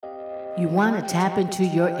You want to tap into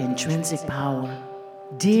your intrinsic power.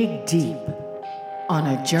 Dig deep. On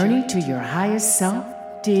a journey to your highest self,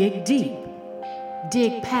 dig deep.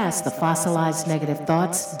 Dig past the fossilized negative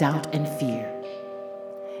thoughts, doubt, and fear.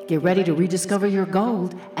 Get ready to rediscover your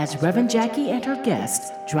gold as Reverend Jackie and her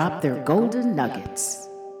guests drop their golden nuggets.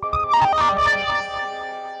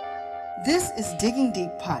 This is Digging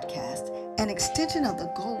Deep Podcast, an extension of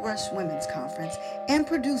the Gold Rush Women's Conference and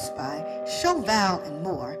produced by Chauvel and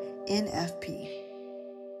Moore, NFP.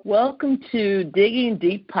 Welcome to Digging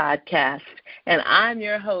Deep Podcast, and I'm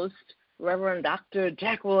your host, Reverend Dr.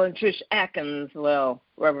 Jacqueline Trish Atkins. Well,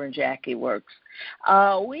 Reverend Jackie works.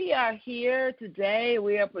 We are here today.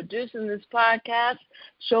 We are producing this podcast.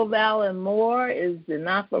 Chauvel and Moore is the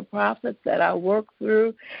not-for-profit that I work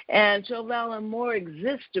through, and Chauvel and Moore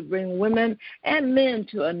exists to bring women and men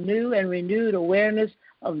to a new and renewed awareness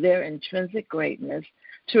of their intrinsic greatness,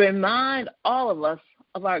 to remind all of us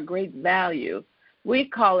of our great value. We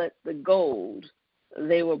call it the gold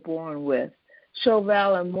they were born with.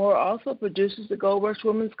 Chauvel and Moore also produces the Gold Rush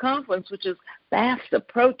Women's Conference, which is fast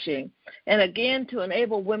approaching, and again to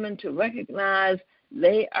enable women to recognize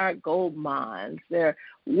they are gold mines. They're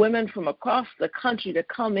women from across the country to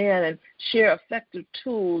come in and share effective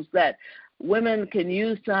tools that women can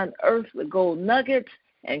use to unearth the gold nuggets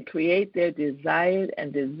and create their desired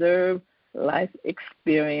and deserved life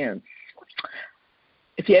experience.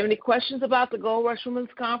 If you have any questions about the Gold Rush Women's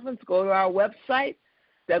Conference, go to our website,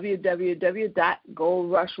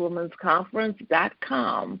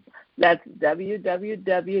 www.goldrushwomensconference.com. That's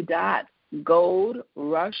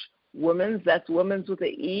www.goldrushwomens, that's women's with an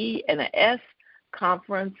E and an S,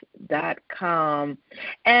 conference.com.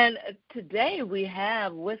 And today we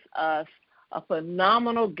have with us a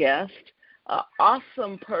phenomenal guest, an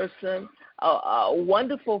awesome person, a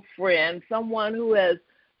wonderful friend, someone who has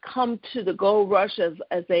come to the Gold Rush as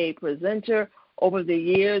a presenter over the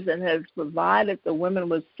years and has provided the women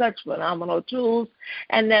with such phenomenal tools,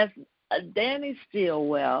 and that's Danny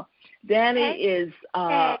Stillwell. Danny is,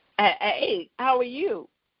 hey, how are you?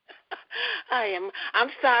 I'm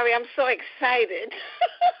sorry, I'm so excited.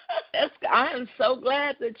 I am so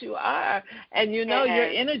glad that you are. And you know, your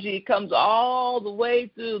energy comes all the way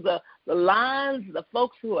through the lines. The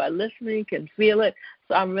folks who are listening can feel it.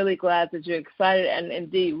 So I'm really glad that you're excited. And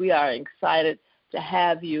indeed, we are excited to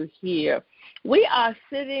have you here. We are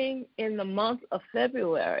sitting in the month of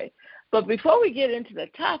February. But before we get into the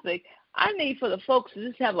topic, I need for the folks to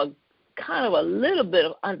just have a kind of a little bit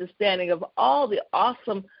of understanding of all the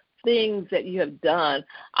awesome things that you have done.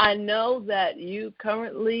 I know that you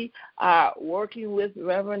currently are working with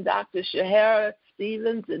Reverend Dr. Shahara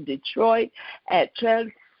Stevens in Detroit at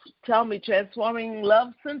Transforming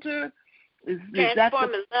Love Center.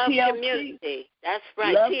 Transforming Love Community. That's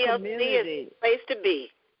right. Love TLC Community is the place to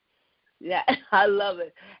be. Yeah, I love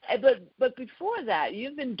it. But before that,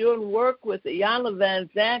 you've been doing work with Iyanla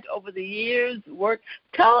Vanzant over the years.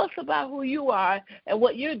 Tell us about who you are and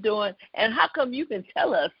what you're doing, and how come you can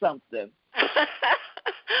tell us something.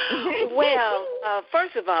 Well,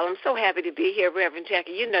 first of all, I'm so happy to be here, Reverend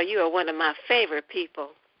Jackie. You know you are one of my favorite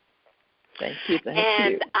people. Thank you.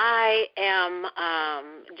 And I am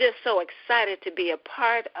just so excited to be a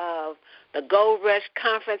part of the Gold Rush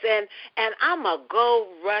Conference. And I'm a Gold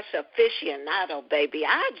Rush aficionado, baby.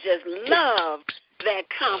 I just love that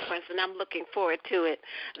conference, and I'm looking forward to it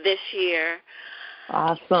this year.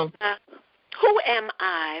 Awesome. Who am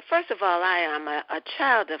I? First of all, I am a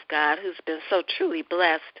child of God who's been so truly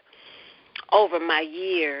blessed over my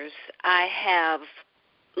years. I have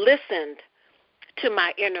listened to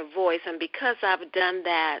my inner voice, and because I've done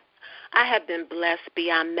that, I have been blessed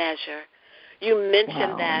beyond measure. You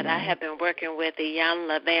mentioned that I have been working with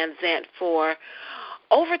Iyanla Vanzant for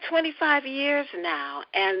over 25 years now,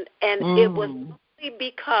 and it was only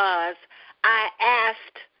because I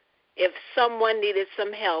asked if someone needed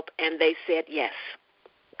some help, and they said yes.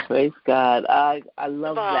 Praise God. I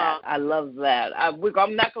love that. I love that. I'm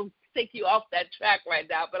not going to take you off that track right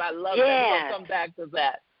now, but I love that. We're going to come back to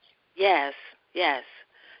that. Yes.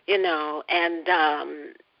 You know, and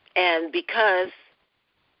because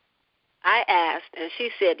I asked and she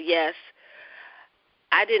said yes,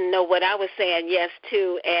 I didn't know what I was saying yes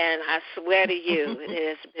to, and I swear to you, it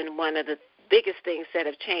has been one of the biggest things that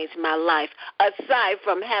have changed my life, aside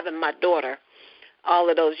from having my daughter all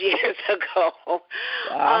of those years ago.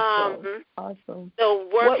 Awesome. So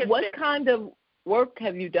what kind of work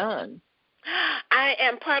have you done? I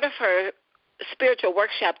am part of her spiritual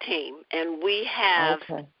workshop team, and we have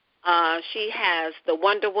she has the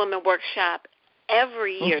Wonder Woman workshop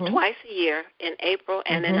every year, twice a year, in April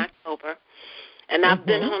and in October. And I've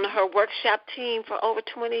been on her workshop team for over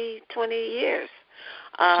 20 years.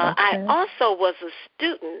 I also was a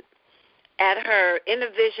student at her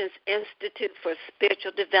Innovisions Institute for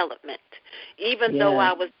Spiritual Development. Even though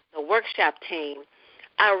I was the workshop team,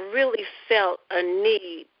 I really felt a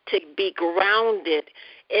need to be grounded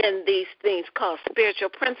in these things called spiritual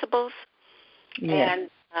principles. And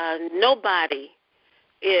nobody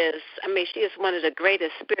is, she is one of the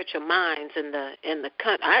greatest spiritual minds in the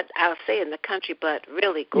country. I'll say in the country, but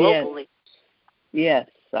really globally. Yes,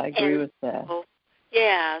 I agree with that.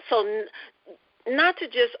 So not to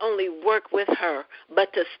just only work with her,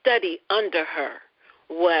 but to study under her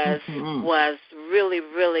was really,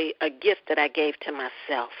 really a gift that I gave to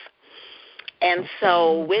myself. And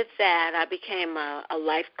so with that, I became a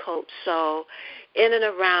life coach. So in and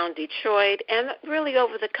around Detroit and really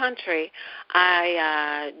over the country,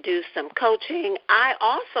 I do some coaching. I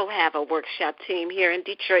also have a workshop team here in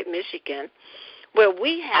Detroit, Michigan, where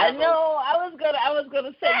we have. I know. I was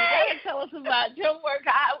gonna say, you gotta tell us about your work.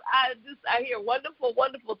 I hear wonderful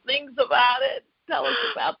things about it. Tell us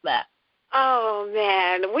about that. Oh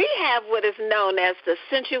man, we have what is known as the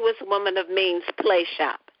Sensuous Woman of Means Play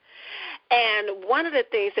Shop. And one of the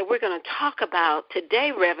things that we're going to talk about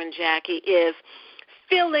today, Reverend Jackie, is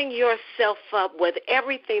filling yourself up with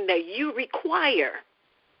everything that you require.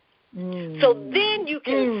 So then you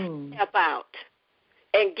can step out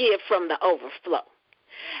and give from the overflow.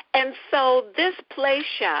 And so this play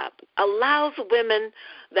shop allows women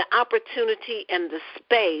the opportunity and the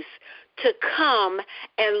space to come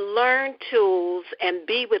and learn tools and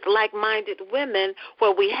be with like-minded women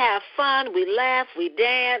where we have fun, we laugh, we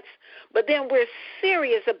dance, but then we're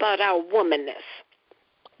serious about our womanness.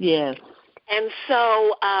 Yes. And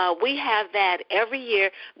so we have that every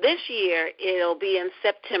year. This year it'll be in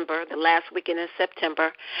September, the last weekend in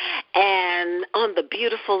September, and on the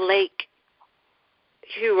beautiful Lake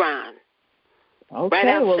Huron.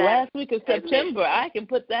 Okay, well, last week of September, I can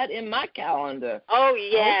put that in my calendar. Oh,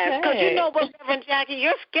 yes, because you know what, Reverend Jackie,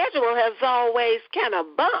 your schedule has always kind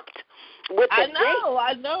of bumped with the date.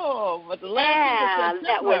 I know, but the last week of September.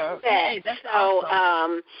 That was set. Hey, that's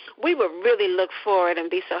awesome. We would really look forward and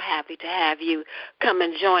be so happy to have you come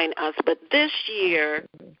and join us. But this year,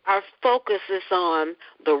 our focus is on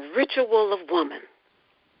the ritual of woman.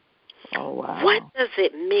 Oh, wow. What does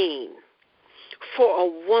it mean for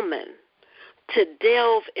a woman to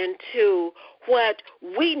delve into what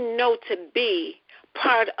we know to be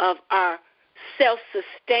part of our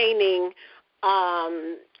self-sustaining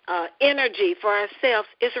energy for ourselves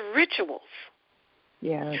is rituals.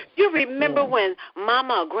 Yes. You remember when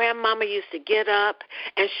Mama or Grandmama used to get up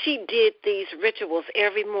and she did these rituals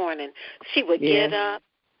every morning. She would get up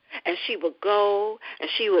and she would go and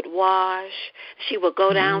she would wash. She would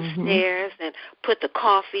go downstairs and put the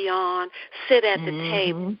coffee on, sit at the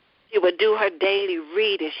table. She would do her daily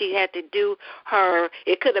reading. She had to do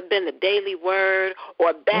it could have been the daily word,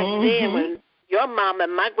 or back then when your mama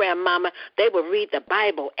and my grandmama, they would read the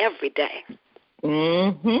Bible every day.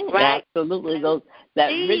 Right? Absolutely.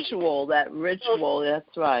 That ritual,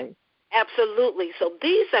 that's right. Absolutely. So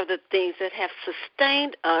these are the things that have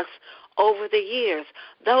sustained us over the years,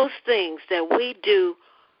 those things that we do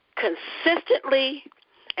consistently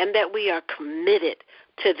and that we are committed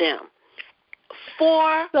to them.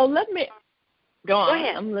 So let me go on. Go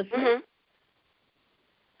ahead. I'm listening.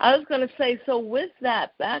 I was going to say, so with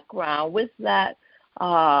that background, with that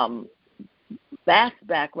vast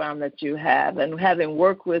background that you have, and having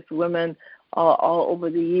worked with women all over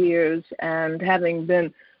the years, and having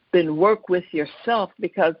been work with yourself,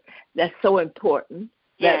 because that's so important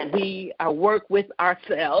that we work with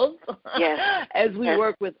ourselves as we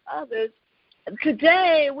work with others.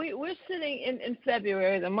 Today, we're sitting in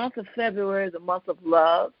February. The month of February is the month of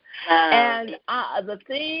love. And the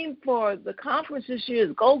theme for the conference this year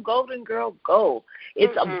is Go Golden Girl, Go.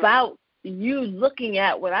 It's about you looking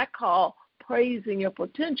at what I call praising your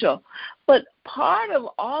potential. But part of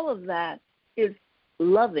all of that is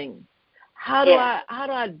loving. How do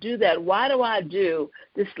I do that? Why do I do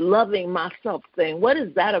this loving myself thing? What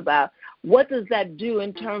is that about? What does that do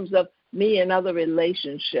in terms of me and other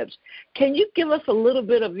relationships? Can you give us a little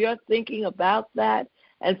bit of your thinking about that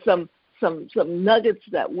and some nuggets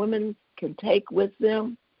that women can take with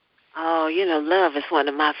them? Oh, love is one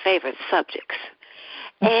of my favorite subjects.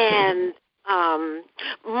 And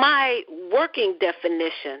my working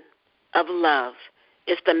definition of love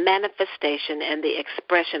is the manifestation and the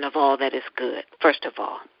expression of all that is good, first of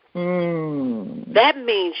all. That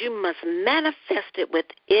means you must manifest it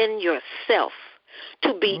within yourself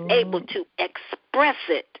to be able to express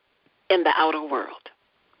it in the outer world.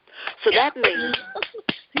 So that means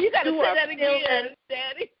You got to say that again,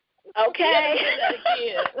 Daddy. Okay. Say that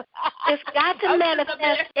again. It's got to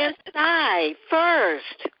manifest inside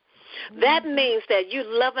first. That means that you're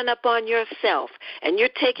loving up on yourself and you're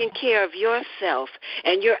taking care of yourself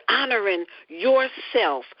and you're honoring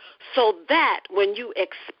yourself so that when you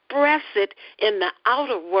express it in the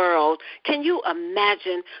outer world, can you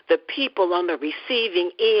imagine the people on the receiving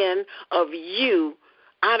end of you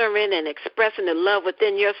honoring and expressing the love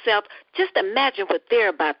within yourself? Just imagine what they're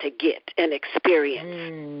about to get and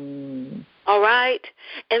experience. All right?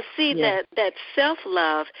 And see that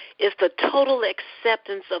self-love is the total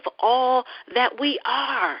acceptance of all that we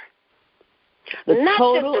are. Not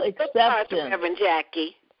total just the acceptance. Parts, Reverend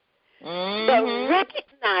Jackie, but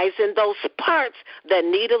recognizing those parts that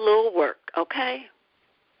need a little work, okay?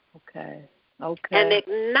 Okay. And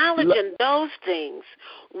acknowledging those things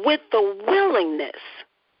with the willingness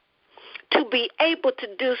to be able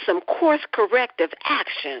to do some course corrective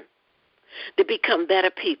action to become better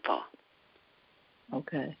people.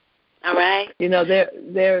 Okay. All right. You know,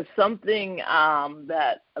 there's something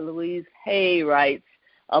that Louise Hay writes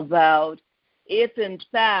about if, in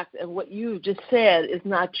fact, and what you just said is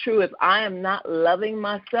not true, if I am not loving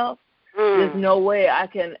myself, there's no way I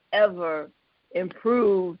can ever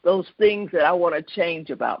improve those things that I want to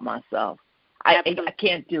change about myself. I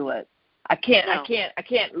can't do it. I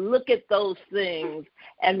can't look at those things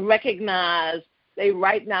and recognize they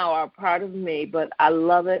right now are a part of me, but I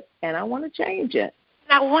love it and I want to change it.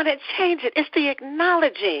 I want to change it. It's the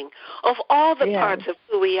acknowledging of all the parts of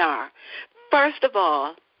who we are. First of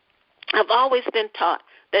all, I've always been taught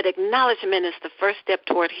that acknowledgement is the first step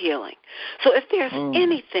toward healing. So if there's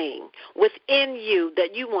anything within you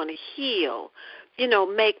that you want to heal,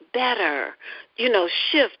 make better,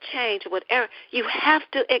 shift, change, whatever, you have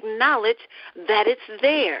to acknowledge that it's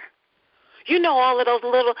there. All of those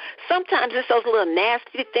sometimes it's those little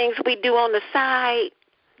nasty things we do on the side.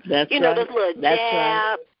 That's right. Those little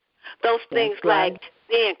jabs, those things like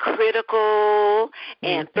being critical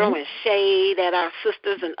and throwing shade at our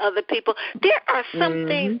sisters and other people. There are some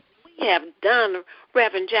things we have done,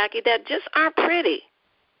 Reverend Jackie, that just aren't pretty.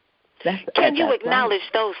 Can you acknowledge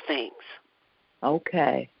those things?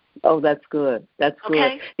 Okay. Oh, that's good. That's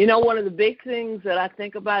good. One of the big things that I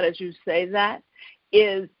think about as you say that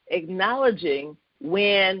is acknowledging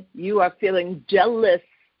when you are feeling jealous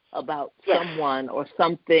about someone or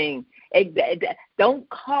something. Don't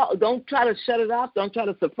try to shut it off. Don't try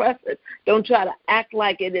to suppress it. Don't try to act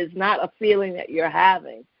like it is not a feeling that you're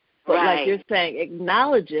having. But like you're saying,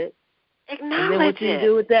 acknowledge it. Acknowledge and then what do you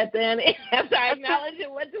do with that, Danny? After I acknowledge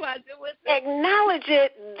it, what do I do with it? Acknowledge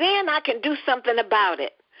it, then I can do something about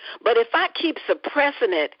it. But if I keep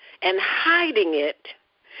suppressing it and hiding it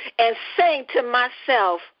and saying to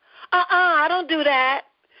myself, I don't do that,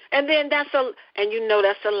 and then that's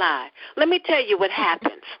a lie. Let me tell you what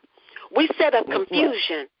happens. We set up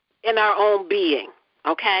confusion in our own being,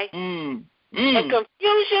 okay? And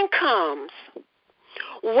confusion comes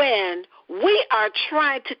when we are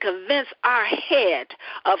trying to convince our head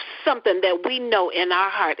of something that we know in our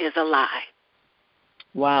heart is a lie.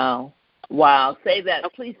 Wow. Say that.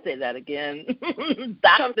 Please say that again.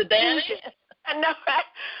 Dr. Danny. I know, right?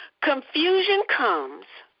 Confusion comes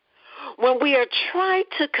when we are trying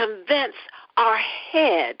to convince our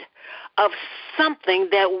head of something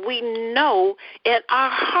that we know in our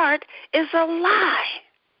heart is a lie.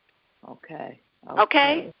 Okay?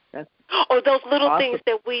 Or those little things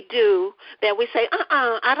that we do that we say,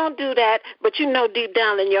 I don't do that, but deep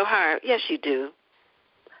down in your heart, yes, you do.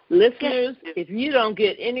 Listeners, if you don't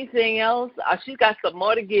get anything else, she's got some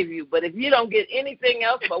more to give you, but if you don't get anything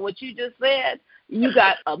else but what you just said, you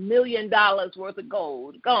got $1 million worth of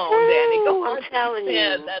gold. Go on, Danny. Go on. I'm telling you.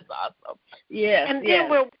 Yeah, that's awesome. Yes. And then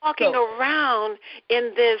we're walking around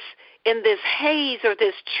in this haze or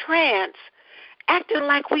this trance, acting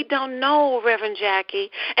like we don't know, Reverend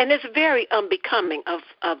Jackie, and it's very unbecoming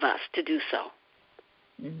of us to do so.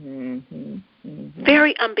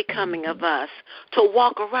 Very unbecoming of us to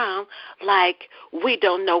walk around like we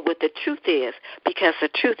don't know what the truth is, because the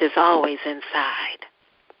truth is always inside.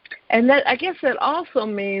 And that, I guess that also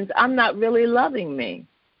means I'm not really loving me.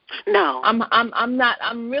 No.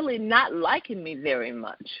 I'm really not liking me very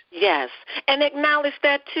much. Yes. And acknowledge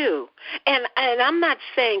that too. And I'm not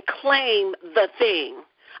saying claim the thing.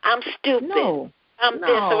 I'm stupid. No. I'm this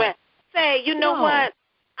or that. Say, you know what?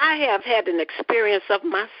 I have had an experience of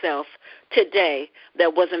myself today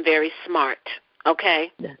that wasn't very smart.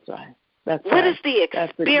 Okay? That's right. What is the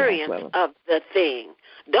experience of the thing?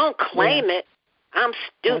 Don't claim it. I'm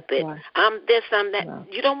stupid. Right. I'm this, I'm that. No.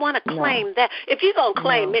 You don't want to claim that. If you're going to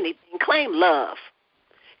claim anything, claim love.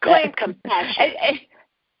 Claim compassion.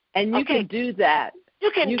 And you can do that.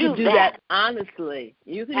 You can do that honestly.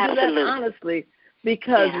 You can do that honestly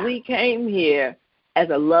because we came here as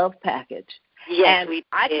a love package. Yes, and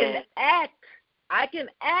I can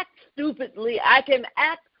act stupidly. I can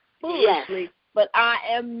act foolishly, but I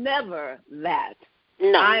am never that.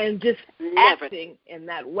 No. I am just acting in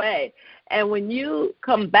that way. And when I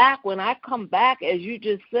come back, as you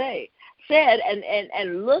just said,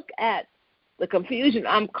 and look at the confusion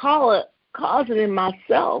I'm causing in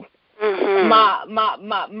myself, my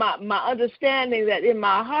understanding that in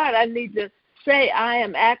my heart I need to say I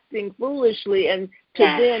am acting foolishly, and to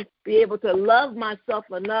then be able to love myself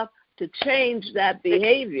enough to change that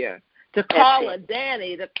behavior, to call a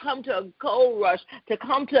Danny, to come to a Gold Rush, to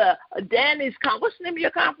come to a Danny's what's the name of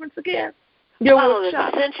your conference again? Your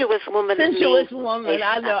workshop. Sensuous Woman. Sensuous Woman.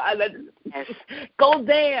 I know. Yes. Go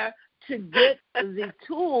there to get the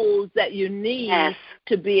tools that you need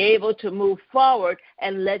to be able to move forward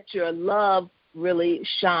and let your love really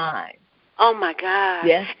shine. Oh, my God.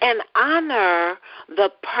 Yes. And honor the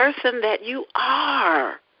person that you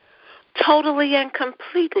are totally and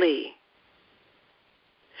completely.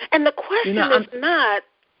 And the question is not,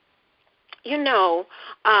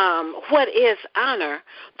 what is honor?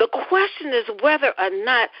 The question is whether or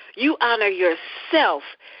not you honor yourself,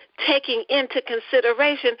 taking into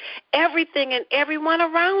consideration everything and everyone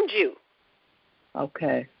around you.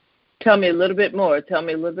 Okay. Tell me a little bit more.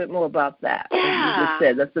 About that. Yeah. You just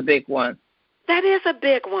said that's a big one. That is a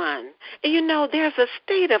big one. And, there's a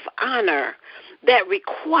state of honor that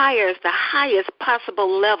requires the highest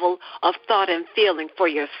possible level of thought and feeling for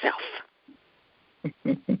yourself,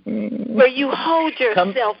 where you hold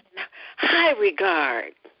yourself in high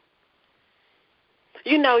regard.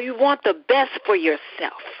 You want the best for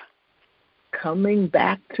yourself. Coming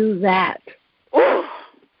back to that. Ooh.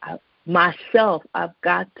 Myself, I've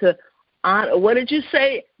got to honor. What did you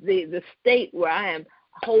say? The state where I am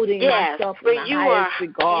holding myself in the highest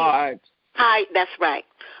regard. That's right.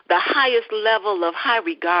 The highest level of high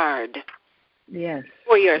regard. Yes.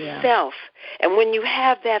 For yourself. Yeah. And when you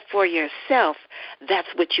have that for yourself, that's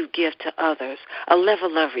what you give to others, a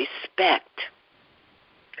level of respect.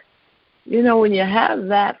 When you have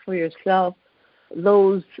that for yourself,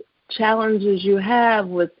 those challenges you have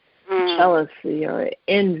with jealousy or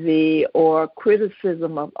envy or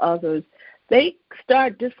criticism of others, they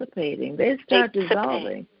start dissipating. They start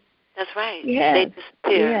dissolving. That's right. Yes. They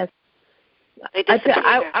disappear. Yes. They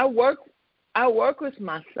disappear. I work with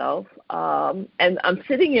myself, and I'm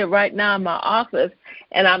sitting here right now in my office,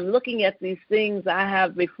 and I'm looking at these things I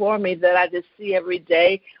have before me that I just see every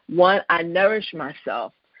day. One, I nourish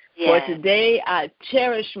myself. Yes. For today, I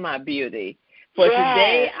cherish my beauty. For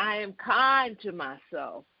today, I am kind to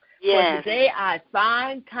myself. Yes. For today, I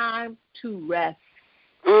find time to rest.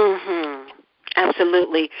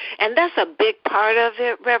 Absolutely. And that's a big part of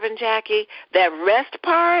it, Reverend Jackie, that rest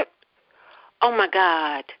part. Oh, my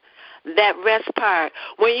God, that rest part.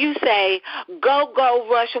 When you say, go,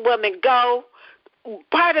 rush, woman, go,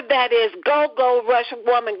 part of that is go, rush,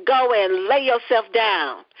 woman, go and lay yourself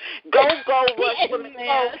down. Go, rush, woman,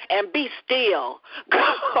 go and be still.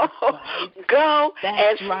 Go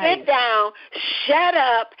and sit down, shut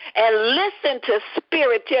up, and listen to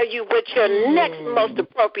Spirit tell you what your next most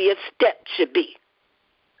appropriate step should be.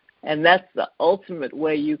 And that's the ultimate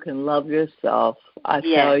way you can love yourself, I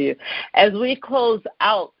tell you. As we close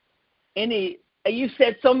out, you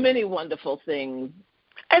said so many wonderful things.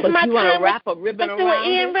 As but my you want to wrap a ribbon around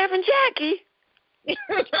it? Reverend Jackie.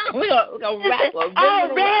 We're going to wrap a ribbon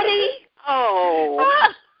already?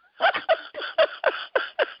 Oh.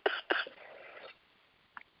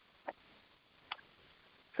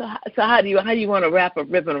 So how do you want to wrap a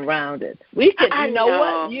ribbon around it? We can. You know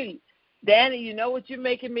what? Danny, you know what you're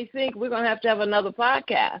making me think? We're going to have another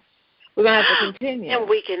podcast. We're going to have to continue.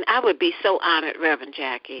 And I would be so honored, Reverend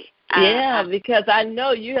Jackie. Because I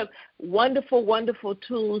know you have wonderful, wonderful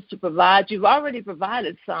tools to provide. You've already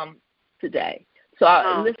provided some today. So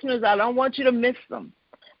our listeners, I don't want you to miss them.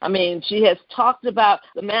 I mean, she has talked about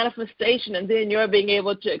the manifestation and then you're being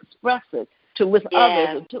able to express it others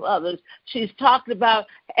and to others. She's talked about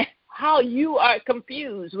how you are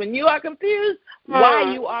confused. When you are confused,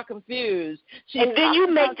 why you are confused. And then you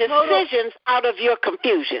make decisions out of your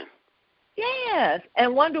confusion. Yes,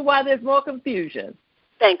 and wonder why there's more confusion.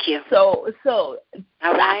 Thank you. So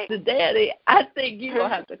all right. Dr. Danny, I think you're going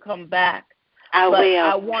to have to come back. I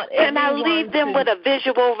will. And I leave them with a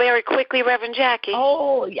visual very quickly, Reverend Jackie?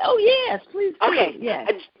 Oh yes, please do. Okay.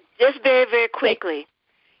 Yes. Just very, very quickly.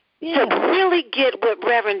 to really get what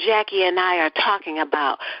Reverend Jackie and I are talking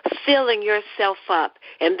about, filling yourself up,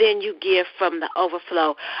 and then you give from the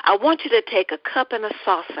overflow, I want you to take a cup and a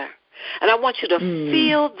saucer, and I want you to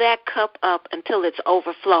fill that cup up until it's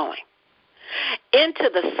overflowing into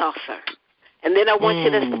the saucer, and then I want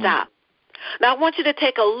you to stop. Now, I want you to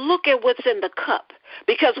take a look at what's in the cup,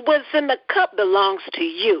 because what's in the cup belongs to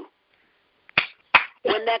you.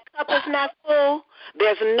 When that cup is not full,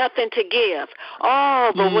 there's nothing to give.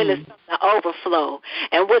 Oh, but when it's the overflow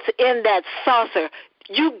and what's in that saucer,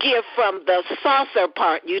 you give from the saucer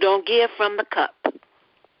part. You don't give from the cup.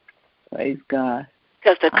 Praise God.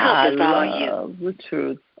 Because the cup is all you. I love the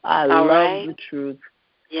truth. I love the truth.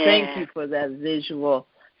 Yeah. Thank you for that visual.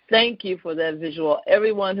 Thank you for that visual.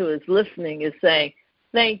 Everyone who is listening is saying,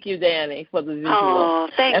 thank you, Danny, for the visual. Oh,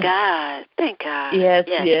 thank God. Thank God.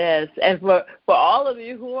 Yes. And for all of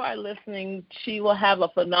you who are listening, she will have a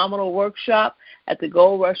phenomenal workshop at the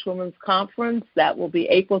Gold Rush Women's Conference. That will be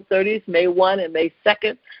April 30th, May 1, and May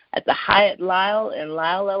 2nd at the Hyatt Lisle in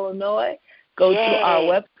Lisle, Illinois. Go to our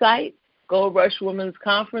website,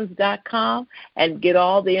 goldrushwomensconference.com, and get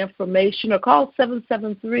all the information, or call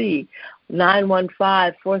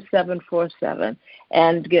 773-915-4747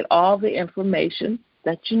 and get all the information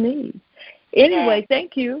that you need. Anyway,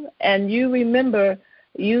 thank you. And you remember,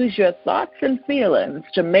 use your thoughts and feelings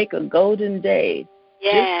to make a golden day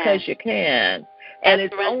just because you can. And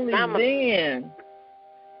it's only then.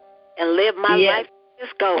 And live my life as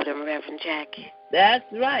golden, Reverend Jackie. That's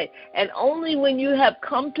right. And only when you have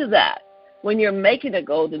come to that, when you're making a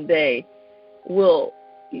golden day, will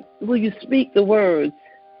you speak the words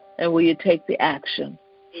and will you take the action?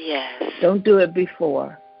 Yes. Don't do it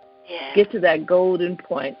before. Yes. Get to that golden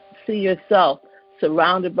point. See yourself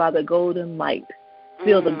surrounded by the golden light.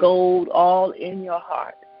 Feel the gold all in your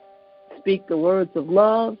heart. Speak the words of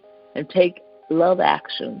love and take love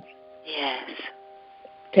actions. Yes.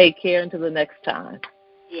 Take care until the next time.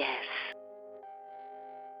 Yes.